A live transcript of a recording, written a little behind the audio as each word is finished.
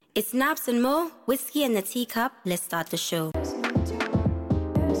It's Naps and Mo, whiskey in the teacup. Let's start the show.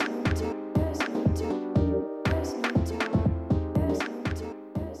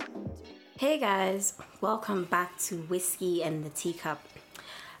 Hey guys, welcome back to Whiskey and the Teacup.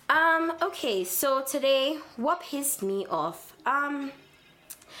 Okay, so today, what pissed me off?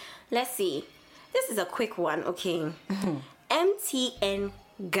 Let's see. This is a quick one, okay? MTN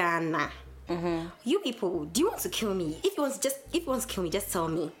Ghana. You people, do you want to kill me? If you want to kill me, just tell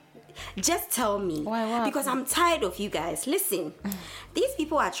me. Just tell me. Why? Because I'm tired of you guys. Listen, these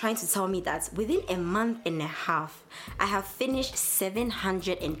people are trying to tell me that within a month and a half, I have finished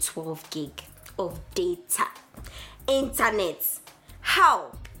 712 gig of data. Internet.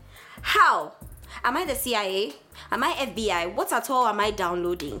 How? Am I the CIA? Am I FBI? What at all am I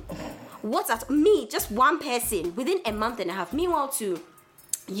downloading? What at me? Just one person within a month and a half. Meanwhile, too,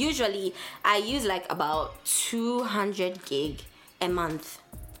 usually I use like about 200 gig a month.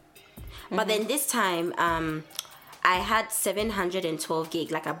 But then this time, I had 712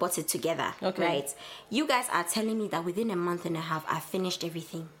 gig, like I bought it together, right? You guys are telling me that within a month and a half, I finished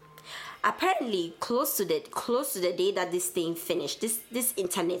everything. Apparently, close to the day that this thing finished, this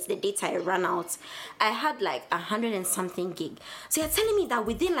internet, the data I ran out, I had like 100 and something gig. So you're telling me that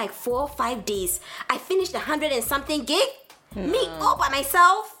within like 4 or 5 days, I finished 100 and something gig? Me all by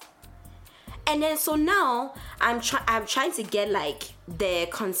myself? And then so now I'm trying to get like the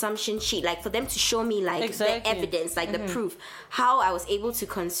consumption sheet, like for them to show me like the evidence, like the proof, how I was able to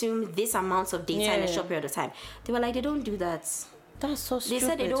consume this amount of data in a short period of time. They were like, they don't do that. That's so stupid. They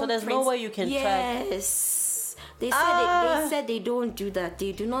said they don't. So there's no way you can track. Yes. They said they don't do that.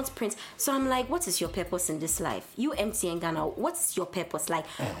 They do not print. So I'm like, what is your purpose in this life? You MTN Ghana, what's your purpose? Like,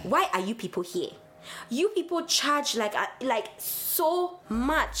 why are you people here? You people charge like so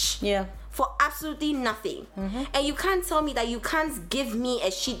much. Yeah. For absolutely nothing. And you can't tell me that you can't give me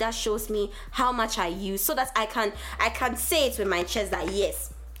a sheet that shows me how much I use so that I can say it with my chest that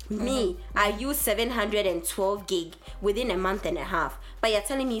yes, I use 712 gig within a month and a half. But you're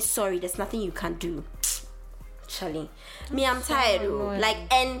telling me, sorry, there's nothing you can do. Charlie. Me, I'm tired.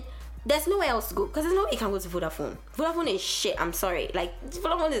 And there's nowhere else to go because there's no way you can go to Vodafone. Vodafone is shit. I'm sorry. Like,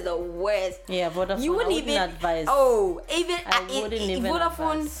 Vodafone is the worst. Yeah, Vodafone. You wouldn't even advise. Oh,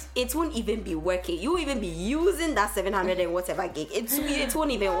 Vodafone, advise. It won't even be working. You won't even be using that 700 and whatever gig. It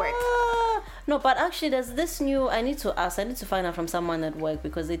won't even work. No, but actually, there's this new. I need to find out from someone at work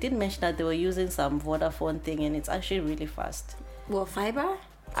because they did mention that they were using some Vodafone thing and it's actually really fast. Well, fiber.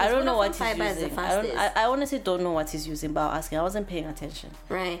 I don't know what fiber he's using. I honestly don't know what he's using, but I'll ask him. I wasn't paying attention.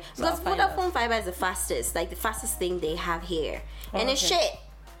 Right. So because Vodafone fiber is the fastest, like the fastest thing they have here. And it's shit.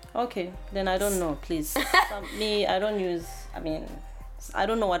 Okay, then I don't know, please. I don't use, I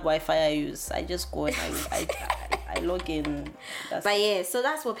don't know what Wi-Fi I use. I just go and I log in. But yeah, so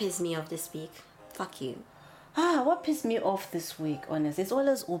that's what pissed me off this week. Fuck you. What pissed me off this week, honestly, it's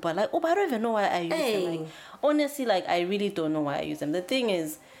always Uber. Like, Uber, I don't even know why I use them. Like, honestly, like, I really don't know why I use them. The thing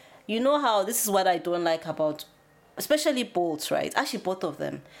is, you know how, this is what I don't like about, especially Bolt, right? Actually, both of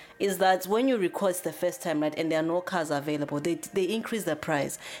them, is that when you request the first time, right, and there are no cars available, they increase the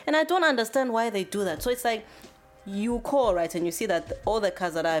price. And I don't understand why they do that. So it's like, you call, right, and you see that all the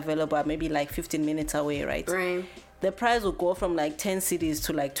cars that are available are maybe like 15 minutes away, right? Right. The price will go from like 10 cities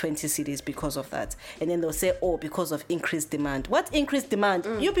to like 20 cities because of that. And then they'll say, oh, because of increased demand. What increased demand?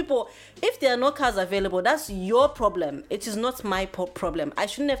 You people, if there are no cars available, that's your problem. It is not my problem. I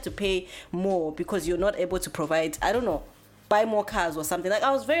shouldn't have to pay more because you're not able to provide, I don't know, buy more cars or something.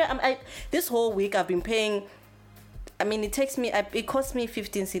 Like this whole week I've been paying, it costs me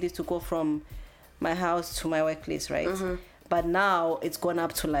 15 cities to go from my house to my workplace, right? But now it's gone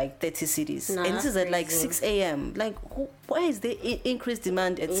up to like 30 cities. No, and this is at crazy. like 6 a.m. Like, why is there increased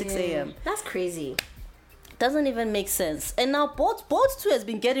demand at 6 a.m.? That's crazy. Doesn't even make sense. And now Bolt too has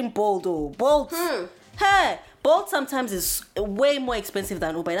been getting bold, though. Bolt. Hey, Bolt sometimes is way more expensive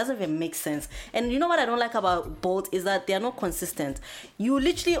than Uber. It doesn't even make sense. And you know what I don't like about Bolt is that they are not consistent. You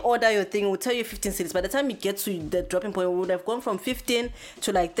literally order your thing, it will tell you 15 cities. By the time you get to the dropping point, it would have gone from 15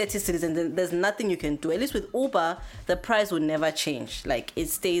 to like 30 cities, and then there's nothing you can do. At least with Uber, the price will never change. Like, it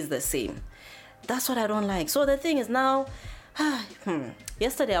stays the same. That's what I don't like. So the thing is now,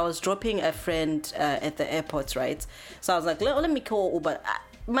 yesterday I was dropping a friend at the airport, right? So I was like, let me call Uber.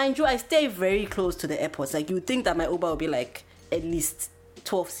 Mind you, I stay very close to the airports. Like, you would think that my Uber would be like at least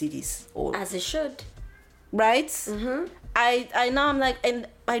 12 cities. As it should. Right? I now I'm like, and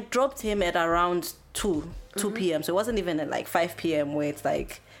I dropped him at around 2 p.m. So it wasn't even at like 5 p.m. where it's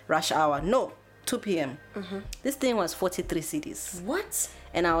like rush hour. No, 2 p.m. This thing was 43 cities. What?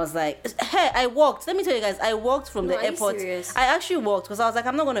 And I was like, hey, I walked. Let me tell you guys, I walked from the are you airport. serious? I actually walked because I was like,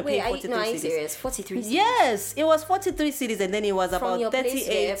 I'm not going to pay Wait, 43 are you cedis. serious? 43 cedis? Yes, it was 43 cedis, and then it was From about your 38. place to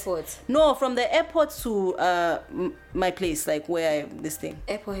the airport? No, from the airport to my place, like where this thing.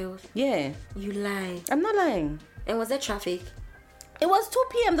 Airport Hills. Yeah, You lie. I'm not lying. And was there traffic? It was 2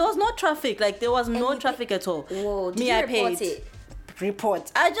 p.m. There was no traffic. Like there was no you traffic at all. Whoa, did you report it?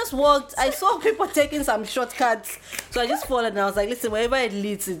 Report. I just walked. I saw people taking some shortcuts, so I just followed. And I was like, listen, wherever it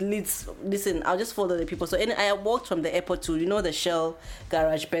leads. Listen, I'll just follow the people. So I walked from the airport to the Shell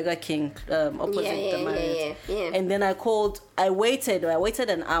garage, Burger King, opposite the Marriott. Yeah. And then I waited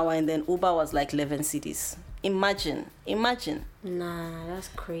an hour, and then Uber was like 11 cedis. Imagine. Nah, that's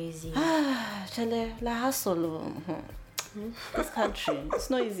crazy. Chale, la hustle. This country, it's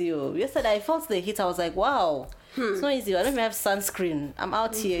not easy. Yesterday I felt the heat. I was like, wow, it's not easy. I don't even have sunscreen. I'm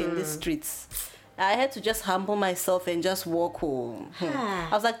out here in the streets. I had to just humble myself and just walk home. I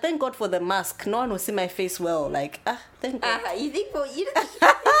was like, thank God for the mask. No one will see my face well. Like, thank God. You think people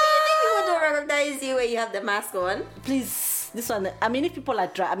don't recognize you when you have the mask on? Please, this one. I mean, if people are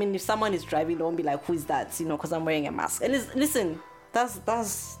if someone is driving, don't be like, who is that? Because I'm wearing a mask. And listen.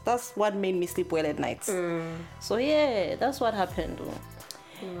 That's what made me sleep well at night. So yeah, that's what happened.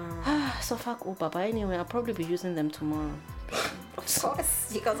 Wow. So fuck Uber, but anyway, I'll probably be using them tomorrow. Of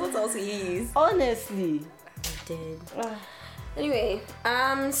course, because what else will you use? Honestly, I did. Anyway,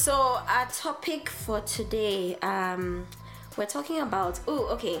 so our topic for today, we're talking about.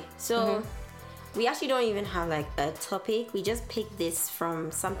 We actually don't even have like a topic. We just picked this from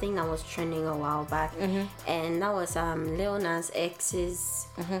something that was trending a while back, and that was Lil Nas X's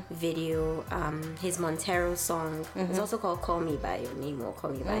video, his Montero song. It's also called "Call Me by Your Name" or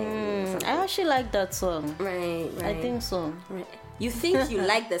 "Call Me by Your Name." I actually like that song. Right. I think so. Right. You think you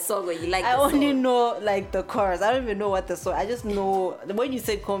like the song or you like the I song? only know like the chorus. I don't even know what the song. I just know when you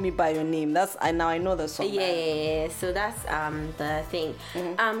say "Call Me by Your Name." I know the song. Yeah. So that's the thing.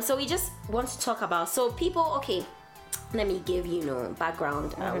 So we just want to talk about people. Okay, let me give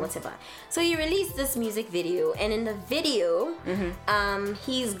background, whatever. So he released this music video, and in the video,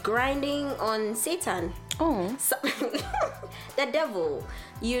 he's grinding on Satan. Oh, So, the devil.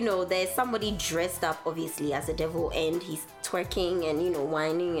 There's somebody dressed up obviously as a devil, and he's twerking and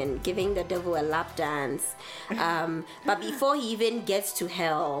whining and giving the devil a lap dance. But before he even gets to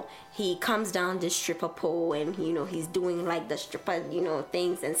hell, he comes down the stripper pole, and he's doing like the stripper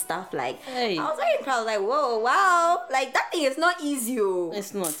things and stuff. Like, hey. I was very proud. Like, whoa, wow, like that thing is not easy.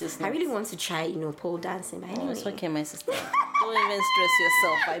 It's not. I really want to try pole dancing. But anyway. It's okay, my sister. Don't even stress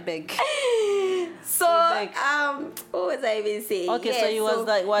yourself. I beg. So, what was I even saying? Okay, so he was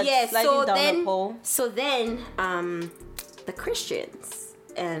like, what? Sliding down the pole. So then, the Christians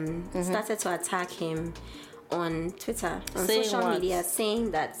started to attack him on Twitter, on Saying social what? media,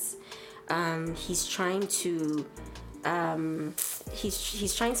 saying that he's trying to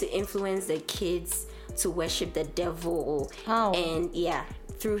he's trying to influence the kids to worship the devil. How? And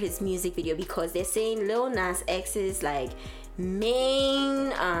through his music video, because they're saying Lil Nas X's like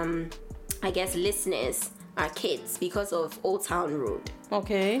main listeners are kids because of Old Town Road.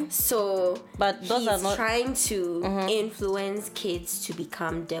 Okay. So, But those he's are not- trying to influence kids to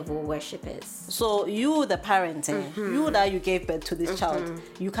become devil worshippers. So you, the parent, you that you gave birth to this child,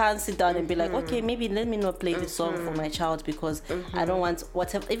 you can't sit down and be like, okay, maybe let me not play this song for my child because I don't want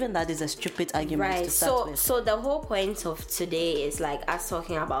whatever. Even that is a stupid argument Right. to start with. So the whole point of today is like us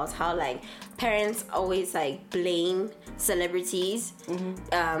talking about how like parents always like blame celebrities,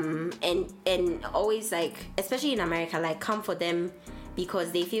 and always like, especially in America, like come for them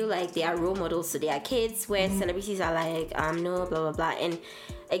because they feel like they are role models to their kids, where celebrities are like, no, blah blah blah. And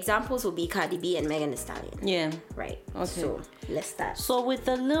examples will be Cardi B and Megan Thee Stallion. Yeah. Right. Okay. So let's start. So with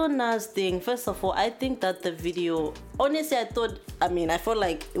the Lil Nas thing, first of all, I think that the video, honestly, I felt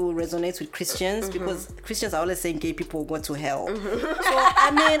like it will resonate with Christians because Christians are always saying gay people will go to hell. So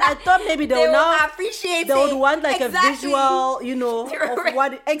I thought maybe they would now appreciate they would want like Exactly. a visual, of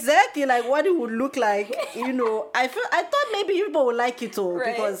what exactly like what it would look like. I thought maybe people would like it all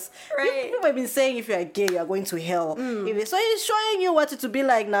because people have been saying if you are gay, you are going to hell. So he's showing you what it to be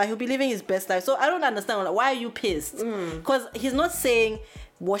like now. He'll be living his best life. So I don't understand why are you pissed? Because he's not saying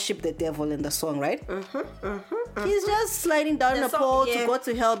worship the devil in the song, right? He's just sliding down the pole to go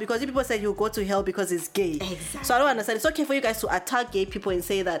to hell because people said he'll go to hell because he's gay. Exactly. So I don't understand. It's okay for you guys to attack gay people and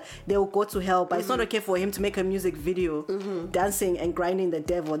say that they will go to hell, but it's not okay for him to make a music video dancing and grinding the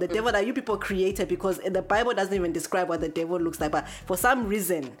devil that you people created, because the Bible doesn't even describe what the devil looks like. But for some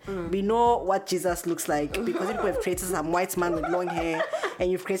reason, we know what Jesus looks like because you people have created some white man with long hair and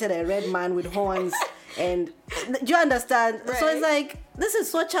you've created a red man with horns. And do you understand? So Right. it's like, this is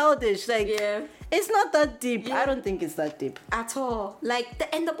so childish. Like, Yeah. it's not that deep. I don't think it's that deep. At all. Like,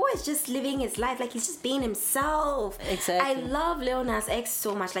 and the boy is just living his life. Like, he's just being himself. Exactly. I love Lil Nas X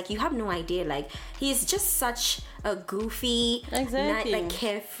so much. Like, you have no idea. Like, he's just such a goofy, Exactly. like,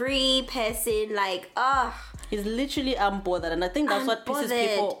 carefree person. Like, He's literally unbothered, and I think that's what pisses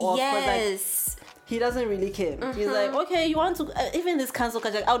people off. 'Cause, like, Yes. he doesn't really care. He's like, okay, you want to even this cancel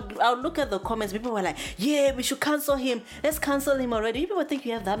culture. I'll look at the comments. People were like, yeah, we should cancel him. Let's cancel him already. You people think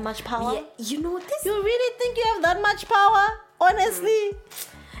you have that much power? Yeah, you know this. You really think you have that much power? Honestly.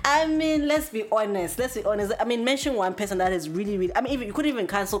 I mean, let's be honest. I mean, mention one person that is really, really. I mean, even you couldn't even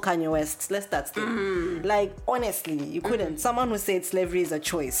cancel Kanye West. Let's start still. Like, honestly, you couldn't. Someone who said slavery is a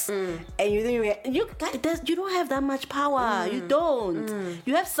choice, and you think you don't have that much power. You don't.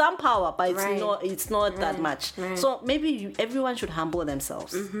 You have some power, but it's Right. not. It's not that much. Right. So maybe everyone should humble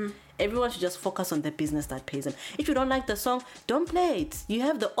themselves. Everyone should just focus on the business that pays them. If you don't like the song, don't play it. You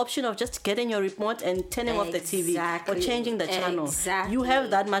have the option of just getting your remote and turning off the TV or Exactly. changing the channel. Exactly. You have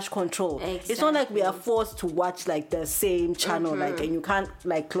that much control. It's not like we are forced to watch like the same channel, like, and you can't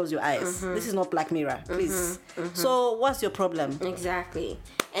like close your eyes. This is not Black Mirror, please. So what's your problem? Exactly.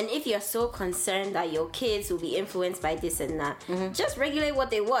 And if you're so concerned that your kids will be influenced by this and that, just regulate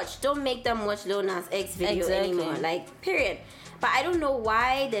what they watch. Don't make them watch Lil Nas X video anymore. Like, period. But I don't know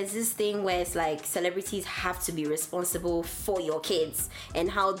why there's this thing where it's like celebrities have to be responsible for your kids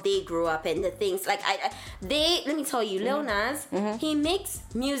and how they grow up and the things. Like, let me tell you, Lil Nas, he makes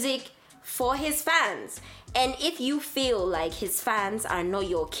music for his fans. And if you feel like his fans are not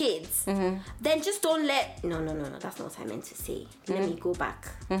your kids, then just don't let... No, that's not what I meant to say. Let me go back.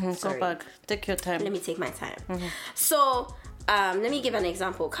 Go Sorry. back. Take your time. Let me take my time. So, let me give an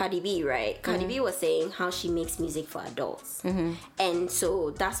example. Cardi B, right? Cardi B was saying how she makes music for adults. And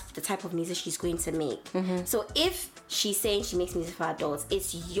so that's the type of music she's going to make. So if she's saying she makes music for adults,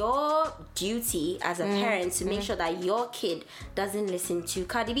 it's your duty as a parent to make sure that your kid doesn't listen to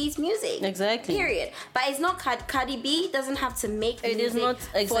Cardi B's music. Exactly. Period. But it's not Cardi B doesn't have to make It is music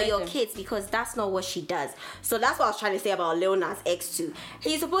not for your exactly. kids because that's not what she does. So that's what I was trying to say about Lil Nas X too.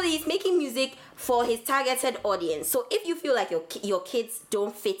 He's making music for his targeted audience. So if you feel like your kids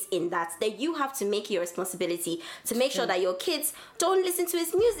don't fit in that, then you have to make your responsibility to make sure that your kids don't listen to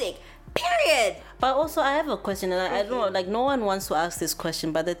his music. Period. But also, I have a question, and I don't know, like, no one wants to ask this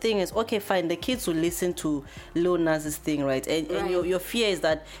question, but the thing is, okay, fine, the kids will listen to Lil Nas's thing, right? And your fear is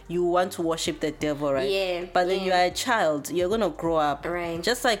that you want to worship the devil, right? Yeah. But then you are a child, you're going to grow up. Right.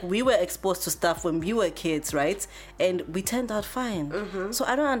 Just like we were exposed to stuff when we were kids, right? And we turned out fine. So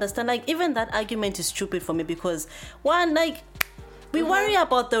I don't understand. Like, even that argument is stupid for me because, one, like, we worry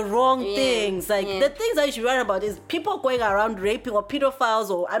about the wrong things. Like, the things that you should worry about is people going around raping or pedophiles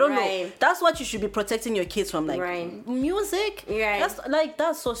or I don't know. That's what you should be protecting your kids from. Like, music?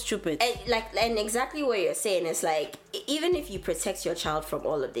 That's so stupid. And exactly what you're saying is like, even if you protect your child from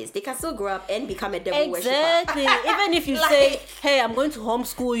all of this, they can still grow up and become a devil worshiper. Exactly. Even if you say, hey, I'm going to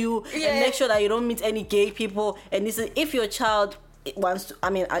homeschool you and make sure that you don't meet any gay people. And this is, if your child wants to,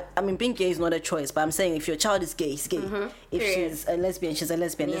 I mean being gay is not a choice, but I'm saying if your child is gay, he's gay. If she's a lesbian, she's a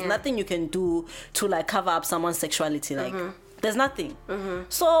lesbian. There's nothing you can do to like cover up someone's sexuality. Like there's nothing.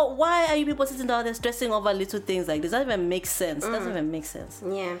 So why are you people sitting down there stressing over little things like this? That doesn't even make sense. Doesn't even make sense.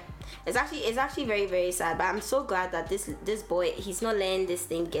 Yeah, it's actually very, very sad. But I'm so glad that this boy, he's not letting this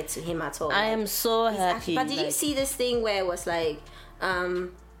thing get to him at all. I am so happy. But did you see this thing where it was like,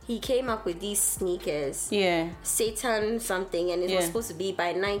 he came up with these sneakers. Yeah. Satan something, and it was supposed to be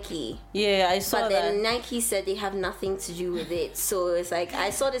by Nike. Yeah, I saw that. But then Nike said they have nothing to do with it. So it's like, I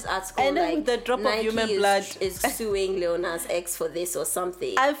saw this article and then like the drop Nike of human blood is suing Lil Nas X for this or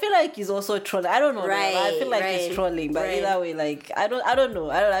something. I feel like he's also trolling. I don't know. Right, I feel like he's trolling, but either way, like I don't know.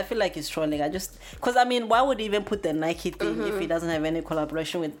 I feel like he's trolling. Because I mean, why would he even put the Nike thing if he doesn't have any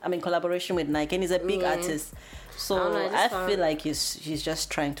collaboration with Nike, and he's a big artist. So I feel like he's just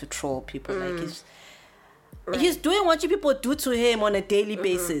trying to troll people. Like he's doing what you people do to him on a daily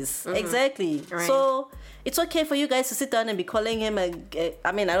basis. Exactly. Right. So it's okay for you guys to sit down and be calling him I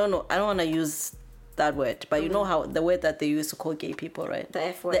mean, I don't know. I don't want to use that word, but you know how the word that they use to call gay people, right? The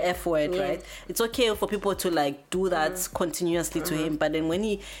F word. The F word, right? It's okay for people to like do that continuously to him, but then when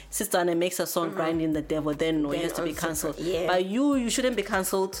he sits down and makes a song grinding the devil, then he has to be cancelled. Yeah. But you shouldn't be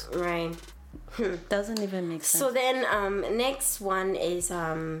cancelled. Right. Doesn't even make sense. So then next one is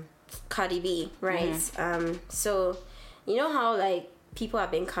Cardi B, right? So you know how like people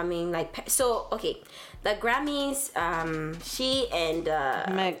have been coming like so. Okay, the Grammys. She and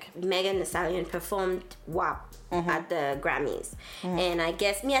Megan Thee Stallion performed WAP. At the Grammys, and I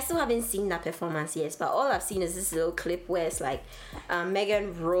guess I still haven't seen that performance yet, but all I've seen is this little clip where it's like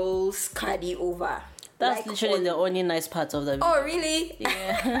Megan rolls Cardi over. That's like literally the only nice part of the video. Oh really?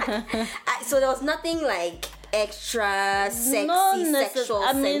 Yeah. So there was nothing like extra sexy sexual.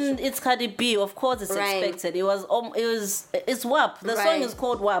 I mean, it's Cardi B, of course it's expected. It's WAP. The song is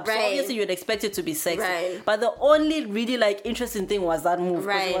called WAP, so obviously you'd expect it to be sexy. But the only really like interesting thing was that move,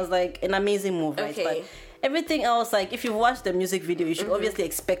 because it was like an amazing move, right? But everything else, like if you watch the music video, you should obviously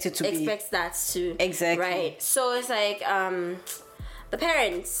expect it to expect that too. Exactly. Right. So it's like the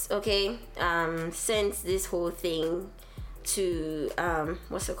parents, sent this whole thing to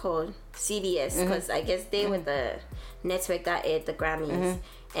what's it called? CBS, because I guess they were the network that aired the Grammys,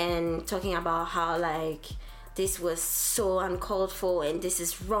 and talking about how like this was so uncalled for and this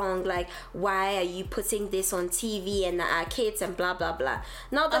is wrong, like why are you putting this on TV and our kids and blah blah blah.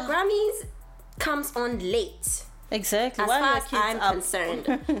 Now the Grammys comes on late. Exactly. As far as I'm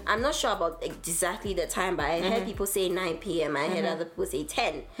concerned. I'm not sure about exactly the time, but I heard people say 9 p.m. I heard other people say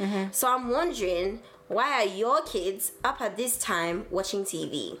 10. So I'm wondering, why are your kids up at this time watching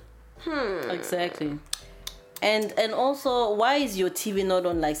TV? Exactly. And also, why is your TV not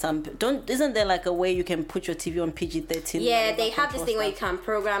on like isn't there like a way you can put your TV on PG-13? Yeah, they have this thing where you can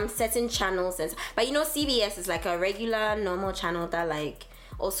program certain channels, but CBS is like a regular normal channel that like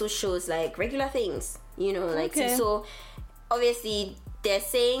also shows like regular things, so obviously they're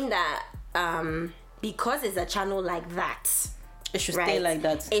saying that because it's a channel like that, it should stay like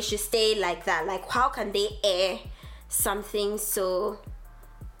that. It should stay like that. Like, how can they air something so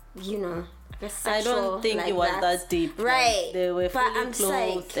sexual, I don't think it was that deep. Right. Like, they were fully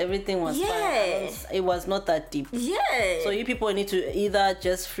clothed. Everything was fine. It was not that deep. Yeah. So you people need to either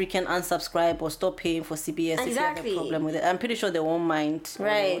just freaking unsubscribe or stop paying for CBS if you have a problem with it. I'm pretty sure they won't mind.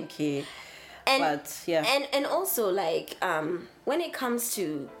 Right. They won't care. But yeah. And also like when it comes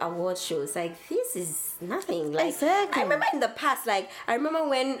to award shows, like this is nothing. Like exactly. I remember in the past, like I remember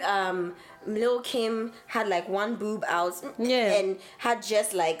when Lil Kim had like one boob out and had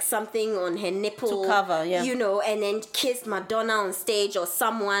just like something on her nipple to cover, and then kissed Madonna on stage or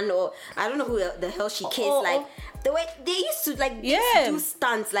someone, or I don't know who the hell she kissed. The way they used to like do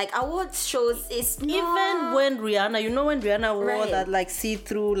stunts, like award shows is even when Rihanna wore that like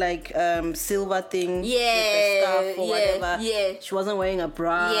see-through like silver thing with the scarf or whatever, she wasn't wearing a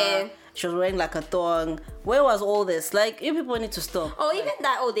bra, she was wearing like a thong. Where was all this? Like, you people need to stop. Oh, even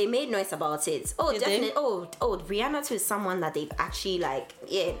that. Oh, they made noise about it. Oh, definitely. Oh, Rihanna too is someone that they've actually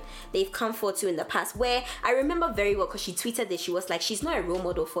they've come forward to in the past. Where I remember very well because she tweeted that she was like, she's not a role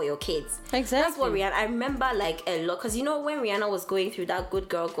model for your kids. Exactly. That's what Rihanna. I remember like a lot because when Rihanna was going through that good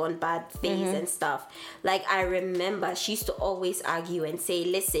girl gone bad phase and stuff. Like I remember she used to always argue and say,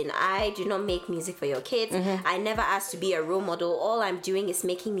 "Listen, I do not make music for your kids. I never asked to be a role model. All I'm doing is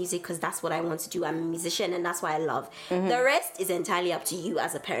making music because that's what I want to do. I'm a musician." And that's what I love. The rest is entirely up to you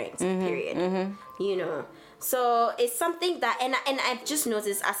as a parent, period. So it's something that and I've just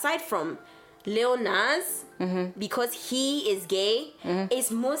noticed, aside from Lil Nas, because he is gay,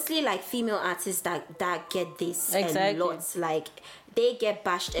 it's mostly like female artists that get this a lot. Like they get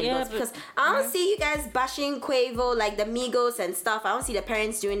bashed a lot because I don't see you guys bashing Quavo, like the Migos and stuff. I don't see the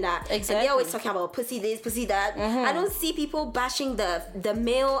parents doing that. Exactly. And they're always talking about pussy this, pussy that. I don't see people bashing the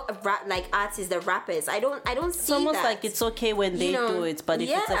male artists, the rappers. I don't see it's almost that. like it's okay when they do it, but if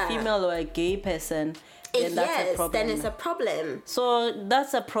it's a female or a gay person, then that's a problem. Then it's a problem. So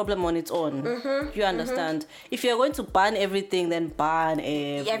that's a problem on its own. You understand? If you're going to ban everything, then ban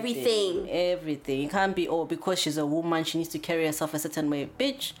everything. Everything. It can't be, because she's a woman, she needs to carry herself a certain way.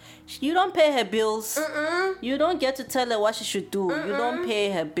 Bitch, you don't pay her bills. You don't get to tell her what she should do. You don't pay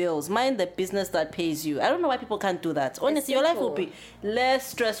her bills. Mind the business that pays you. I don't know why people can't do that. Honestly, your life will be less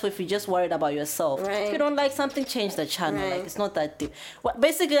stressful if you just worried about yourself. Right. If you don't like something, change the channel. Like, it's not that deep.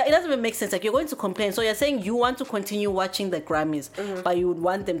 Basically, it doesn't even make sense. Like, you're going to complain. So you're saying you want to continue watching the Grammys, but you would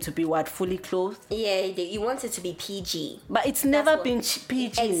want them to be fully clothed? Yeah, you want it to be PG. But it's never been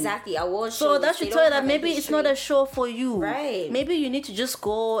PG. Exactly. So that should tell you that maybe it's not a show for you. Right. Maybe you need to just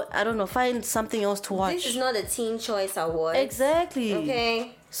go, I don't know, find something else to watch. This is not a Teen Choice Award. Exactly.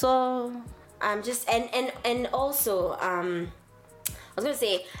 Okay. So I'm just and also I was gonna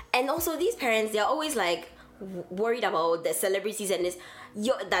say, and also these parents, they're always like worried about the celebrities and this.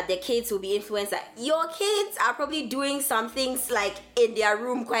 that their kids will be influenced. Like, your kids are probably doing some things like in their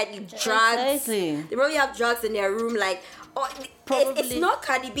room, quite drugs. Exactly. They probably have drugs in their room, like. Or it's not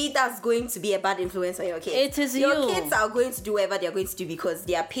Cardi B that's going to be a bad influence on your kids. It is your kids are going to do whatever they're going to do because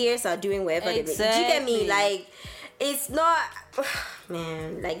their peers are doing whatever they're doing. Do you get me? Like, it's not.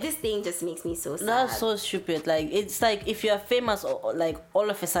 Man, like, this thing just makes me so sad. That's so stupid. Like, it's like if you're famous, or like all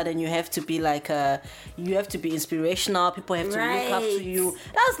of a sudden you have to be like you have to be inspirational. People have to look up to you.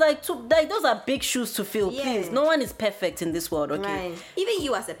 That's like those are big shoes to fill. Yeah. Please, no one is perfect in this world. Okay, right. Even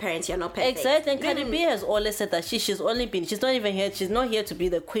you as a parent, you're not perfect. Exactly. And Cardi B has always said that she's not even here. She's not here to be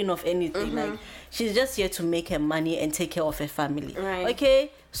the queen of anything. Like, she's just here to make her money and take care of her family. Right.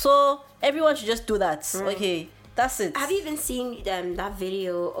 Okay, so everyone should just do that. Right. Okay. That's it. Have you even seen that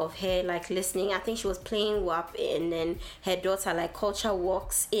video of her like listening? I think she was playing WAP, and then her daughter like Culture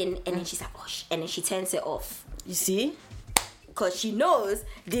walks in, and then she's like, oh, and then she turns it off. You see? Because she knows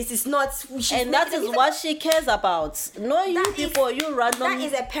this is not. And that is what she cares about. No, you people, you random. That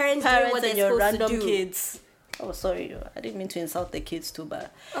is a parents and your random kids. Oh, sorry, I didn't mean to insult the kids too,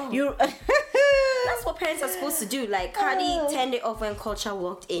 but you. That's what parents are supposed to do. Like, Cardi turned it off when Culture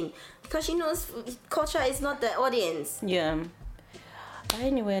walked in because she knows Culture is not the audience. Yeah.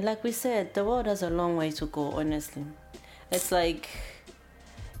 Anyway, like we said, the world has a long way to go. Honestly, it's like,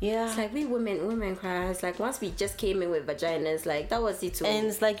 yeah. It's like we women cry. It's like once we just came in with vaginas, like that was it too. And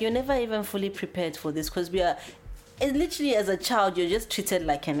it's like you're never even fully prepared for this because we are. And literally, as a child, you're just treated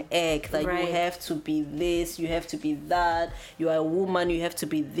like an egg. Like, you have to be this, you have to be that. You are a woman, you have to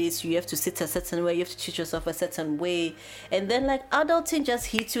be this. You have to sit a certain way. You have to treat yourself a certain way. And then, like, adulting just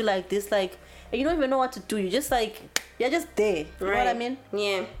hits you like this. Like, and you don't even know what to do. You just like, you're just there. You know what I mean?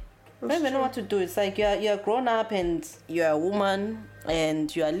 Yeah. You don't even know what to do. It's like you're grown up and you're a woman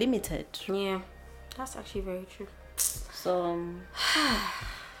and you are limited. Yeah, that's actually very true. So.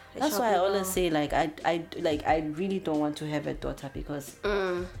 That's why I always say, like, I really don't want to have a daughter because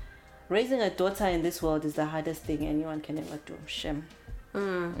raising a daughter in this world is the hardest thing anyone can ever do. Shame.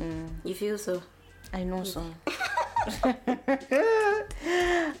 You feel so? I know so.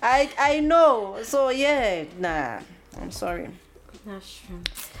 I know. So yeah, nah. I'm sorry. That's true.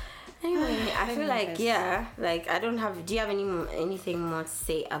 Anyway, I feel like I don't have. Do you have anything more to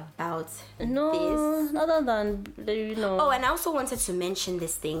say about this? Other than Oh, and I also wanted to mention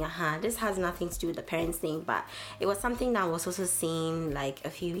this thing. This has nothing to do with the parents thing, but it was something that I was also seen like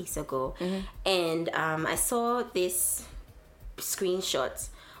a few weeks ago, and I saw this screenshot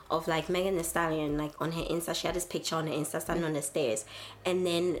of like Megan Thee Stallion, like on her Insta. She had this picture on her Insta standing on the stairs, and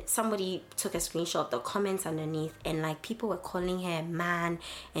then somebody took a screenshot of the comments underneath, and like people were calling her a man,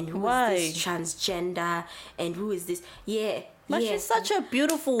 and who is this transgender, and who is this? But she's such a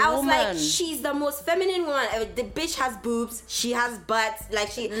beautiful woman. I was like, she's the most feminine one. The bitch has boobs, she has butts, like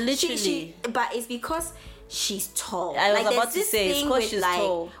she literally. But it's because she's tall. I was about to say, it's because she's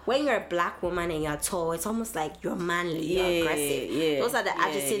tall. When you're a black woman and you're tall, it's almost like you're manly, you're aggressive. Yeah, those are the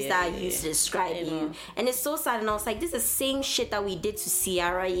adjectives that I use to describe you. And it's so sad. And I was like, this is the same shit that we did to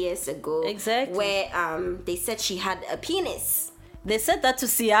Ciara years ago. Exactly. Where they said she had a penis. They said that to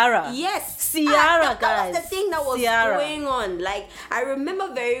Ciara. Yes. Ciara, guys. That was the thing that was going on. Like, I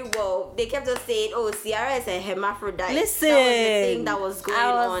remember very well. They kept on saying, oh, Ciara is a hermaphrodite. Listen. That was the thing that was going on.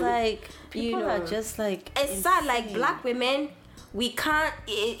 I was like, people are just like... It's sad, like, black women, we can't...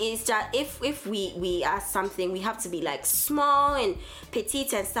 It's just, if we are something, we have to be, like, small and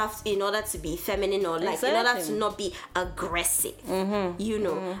petite and stuff in order to be feminine or, like, in order to not be aggressive. You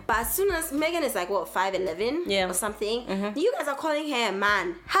know. But as soon as Megan is, like, what, 5'11"? Or something, you guys are calling her a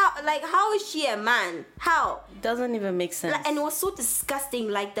man. How is she a man? How? Doesn't even make sense. Like, and it was so disgusting.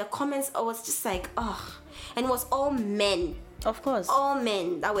 Like, the comments, I was just like, ugh. And it was all men. Of course. All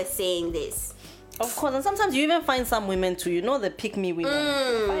men that were saying this. Of course. And sometimes you even find some women too. You know, the pick-me women.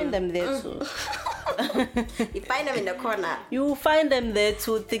 You find them there too. You find them in the corner. You find them there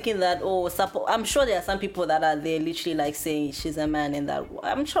too, thinking that, I'm sure there are some people that are there literally like saying she's a man and that.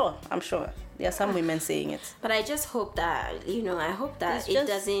 I'm sure. There are some women saying it. But I just hope that, I hope that it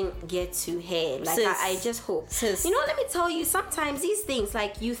doesn't get to her. Like, I just hope. Sis. Let me tell you, sometimes these things,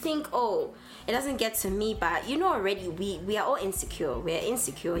 like, you think, it doesn't get to me, but already we are all insecure. We are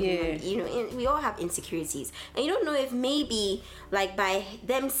insecure. We all have insecurities, and you don't know if maybe like by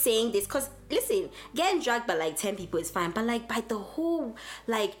them saying this, because listen, getting dragged by like 10 people is fine, but like by the whole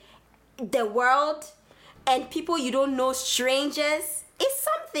like the world and people you don't know, strangers, it's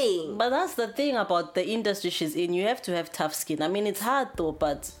something. But that's the thing about the industry she's in. You have to have tough skin. I mean, it's hard though,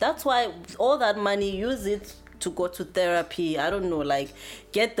 but that's why all that money, use it to go to therapy. I don't know, like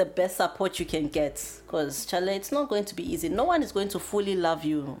get the best support you can get, because Charlie, it's not going to be easy. No one is going to fully love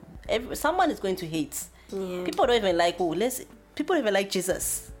you. Someone is going to hate. Yeah. People don't even like people don't even like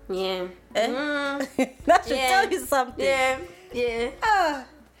Jesus. Yeah. That should tell you something. Yeah.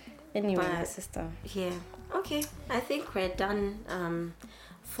 Anyway, But- sister. Yeah. Okay. I think we're done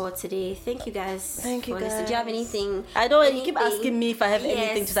for today. Thank you guys. Thank you, for listening. Do you have guys. anything? I don't. You keep anything- asking me if I have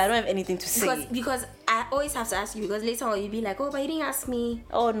anything Yes. to say. I don't have anything to say. Because I always have to ask you, because later on you'll be like, oh, but you didn't ask me.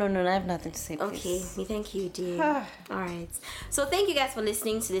 Oh no, I have nothing to say. Okay, Please. we thank you, dear. All right. So thank you guys for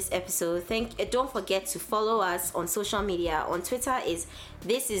listening to this episode. Don't forget to follow us on social media. On Twitter is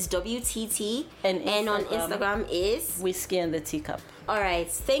WTT, And on Instagram. Instagram is. Whiskey and the teacup. All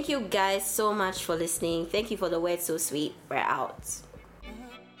right. Thank you guys so much for listening. Thank you for the word so sweet. We're out.